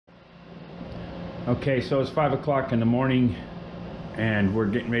Okay, so it's 5 o'clock in the morning and we're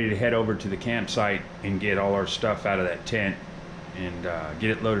getting ready to head over to the campsite and get all our stuff out of that tent and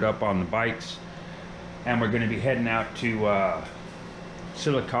get it loaded up on the bikes. And we're going to be heading out to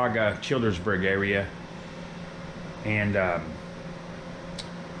Sylacauga, Childersburg area and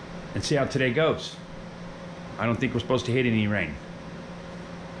see how today goes. I don't think we're supposed to hit any rain.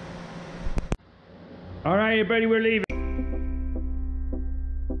 All right, everybody, we're leaving.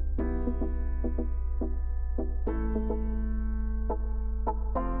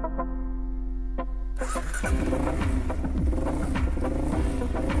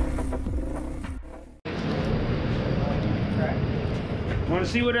 Want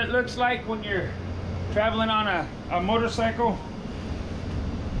to see what it looks like when you're traveling on a motorcycle?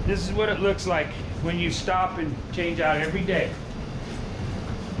 This is what it looks like when you stop and change out every day.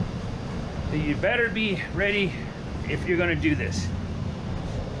 So you better be ready if you're going to do this.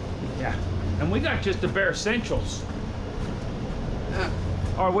 Yeah, and we got just the bare essentials.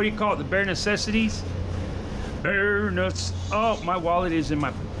 Or what do you call it? The bare necessities? Bare nuts. Oh, my wallet is in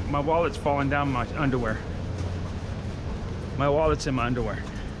my wallet's falling down my underwear. My wallet's in my underwear.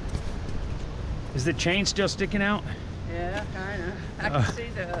 Is the chain still sticking out? Yeah, kind of. I can see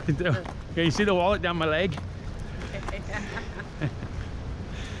the... Can you see the wallet down my leg?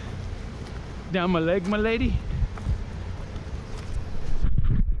 Down my leg, my lady?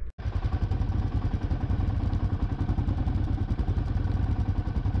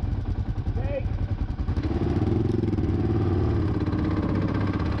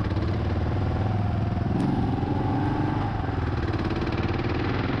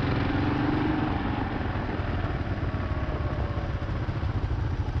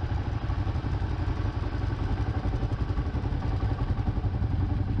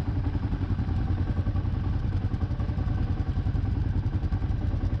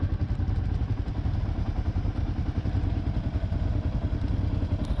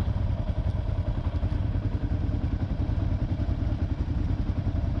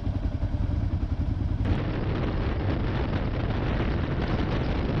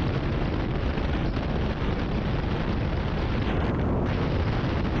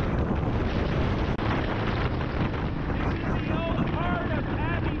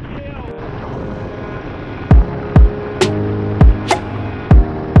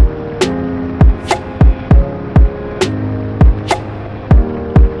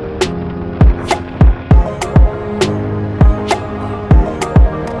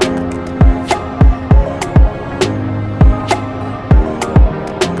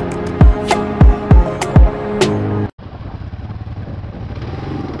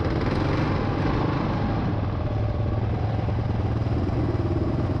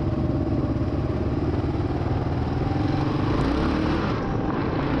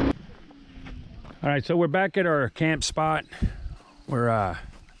 All right, so we're back at our camp spot. We're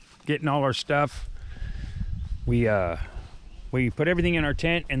getting all our stuff. We put everything in our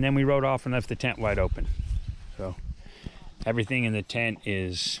tent and then we rode off and left the tent wide open. So everything in the tent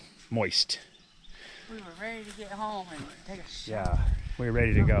is moist. We were ready to get home and take a shower. Yeah, we're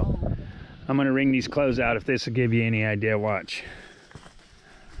ready to go. I'm gonna wring these clothes out if this will give you any idea. Watch.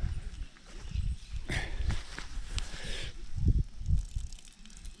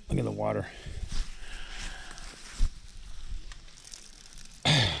 Look at the water.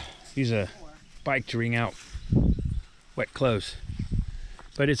 Use a bike to wring out wet clothes.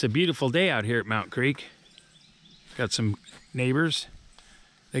 But it's a beautiful day out here at Mount Creek. Got some neighbors.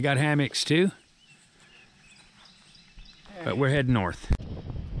 They got hammocks too. But we're heading north.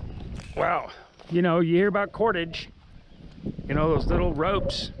 Wow, you know, you hear about cordage. You know, those little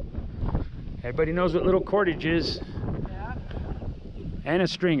ropes. Everybody knows what little cordage is. Yeah. And a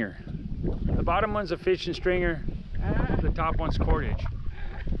stringer. The bottom one's a fishing stringer. The top one's cordage.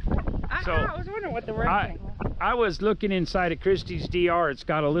 I was wondering what the red thing was. I was looking inside of Christie's DR. It's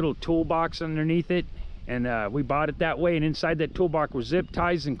got a little toolbox underneath it, and we bought it that way. And inside that toolbox was zip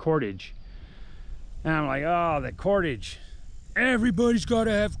ties and cordage. And I'm like, oh, the cordage. Everybody's got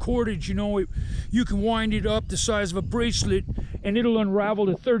to have cordage, you know. You can wind it up the size of a bracelet, and it'll unravel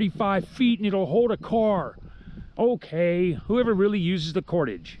to 35 feet, and it'll hold a car. Okay, whoever really uses the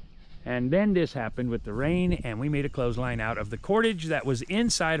cordage. And then this happened with the rain, and we made a clothesline out of the cordage that was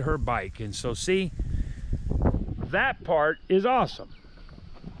inside her bike. And so see, that part is awesome.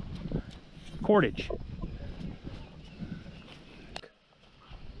 Cordage.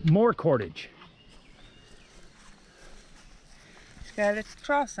 More cordage. It's got its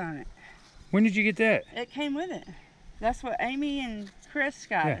cross on it. When did you get that? It came with it. That's what Amy and Chris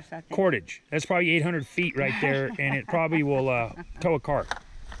got us, I think. Cordage. That's probably 800 feet right there, and it probably will tow a car.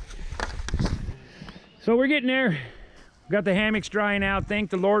 So we're getting there. Got the hammocks drying out. Thank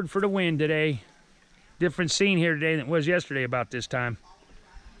the Lord for the wind today. Different scene here today than it was yesterday about this time.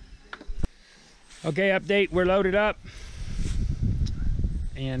 Okay, update. We're loaded up.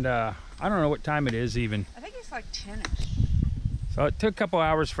 And I don't know what time it is even. I think it's like 10ish. So it took a couple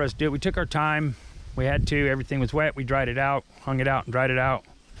hours for us to do it. We took our time. We had to. Everything was wet. We dried it out, hung it out and dried it out.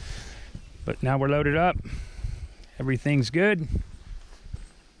 But now we're loaded up. Everything's good.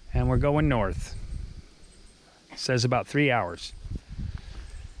 And we're going north. It says about 3 hours.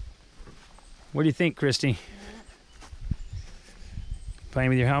 What do you think, Christy? Playing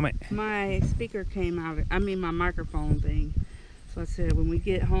with your helmet? My speaker came out, my microphone thing. So I said when we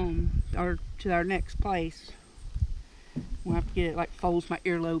get home or to our next place, we'll have to get it like folds my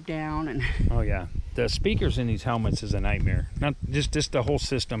earlobe down and Oh yeah. The speakers in these helmets is a nightmare. Not just the whole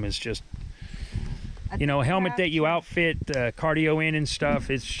system is just, you know, a helmet that you outfit cardio in and stuff,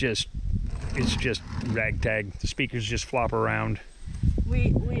 it's just ragtag. The speakers just flop around.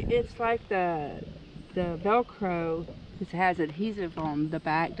 It's like the Velcro, it has adhesive on the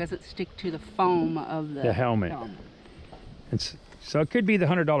back, doesn't stick to the foam of the helmet. So it could be the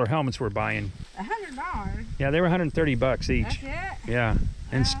 $100 helmets we're buying. $100? Yeah, they were 130 bucks each. That's it? Yeah,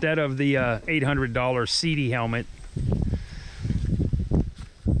 instead of the $800 CD helmet.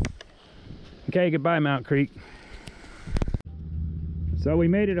 Okay, goodbye Mount Creek. So we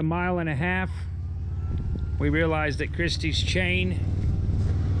made it 1.5 miles. We realized that Christy's chain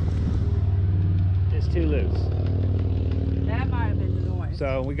is too loose. That might have been the noise.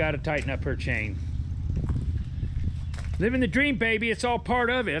 So we got to tighten up her chain. Living the dream, baby. It's all part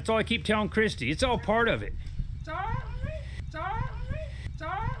of it. That's all I keep telling Christy. It's all part of it.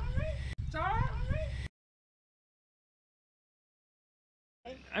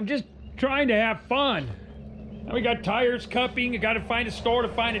 I'm just trying to have fun. Now we got tires cupping. I got to find a store to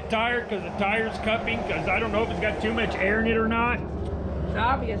find a tire because the tire's cupping because I don't know if it's got too much air in it or not. It's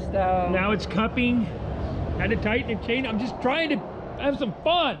obvious though. Now it's cupping. Had to tighten the chain. I'm just trying to have some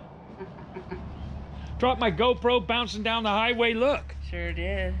fun. Dropped my GoPro bouncing down the highway. Look. Sure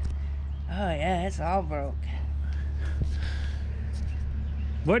did. Oh yeah, it's all broke.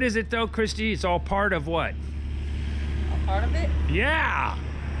 What is it though, Christy? It's all part of what? A part of it? Yeah.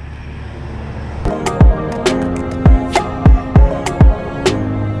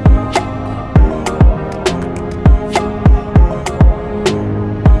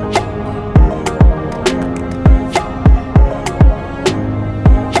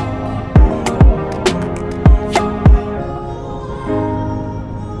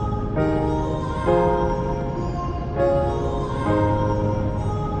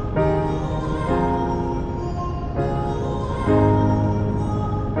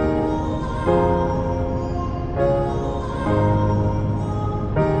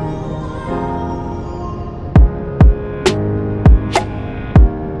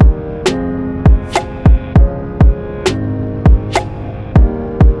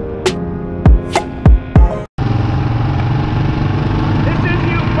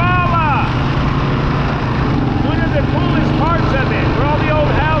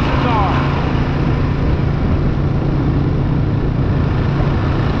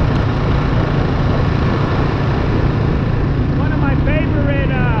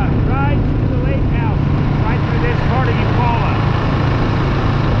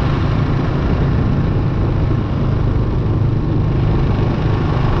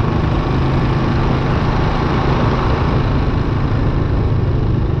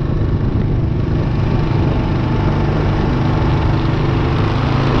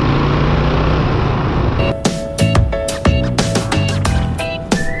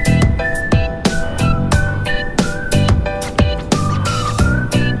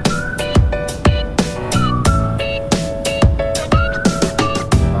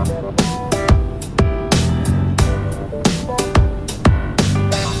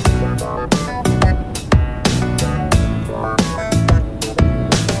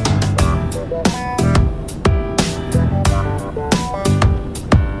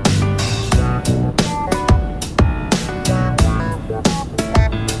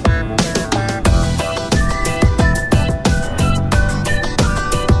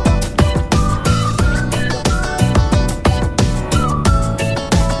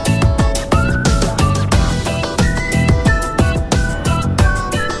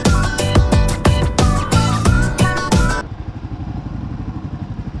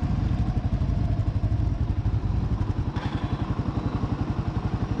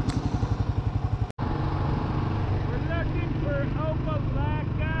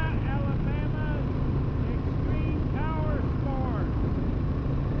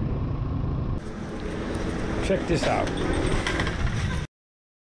 Check this out.